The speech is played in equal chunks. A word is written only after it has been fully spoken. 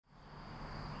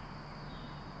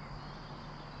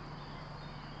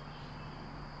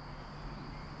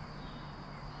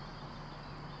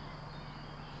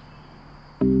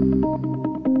In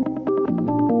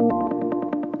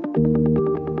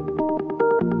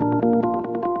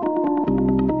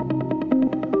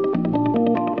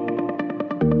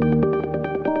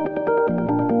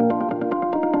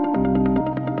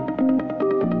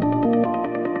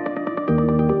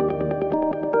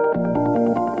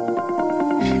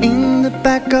the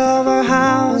back of our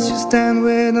house, you stand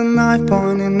with a knife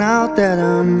pointing out that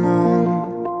I'm wrong.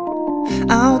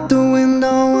 Out the window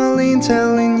I lean,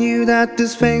 telling you that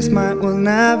this face will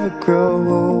never grow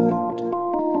old.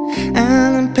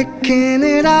 And I'm picking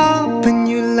it up and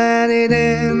you let it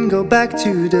in, go back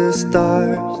to the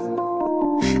stars.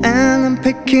 And I'm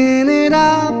picking it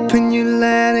up and you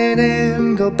let it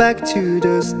in, go back to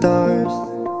the stars.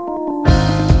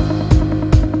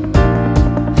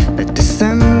 Let the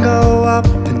sun go up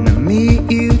and I'll meet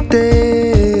you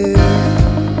there.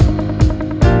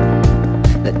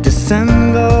 Let the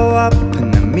sun go up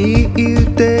and I'll meet you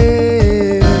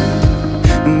there.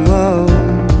 Whoa.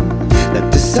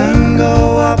 Let the sun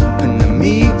go up and I'll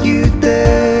meet you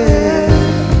there.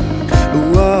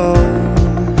 Whoa.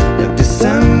 Let the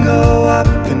sun go up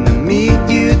and I'll meet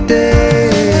you there.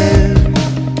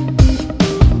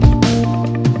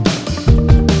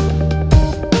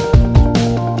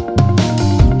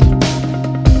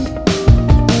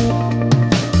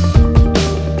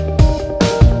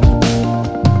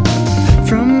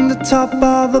 From the top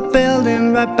of a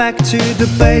building right back to the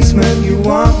basement, you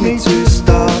want me to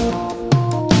stop.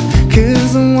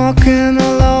 'Cause I'm walking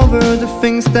all over the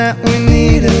things that we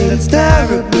need, and that's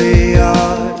terribly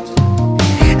odd.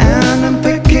 And I'm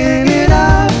picking it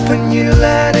up and you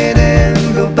let it in,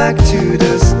 go back to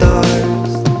the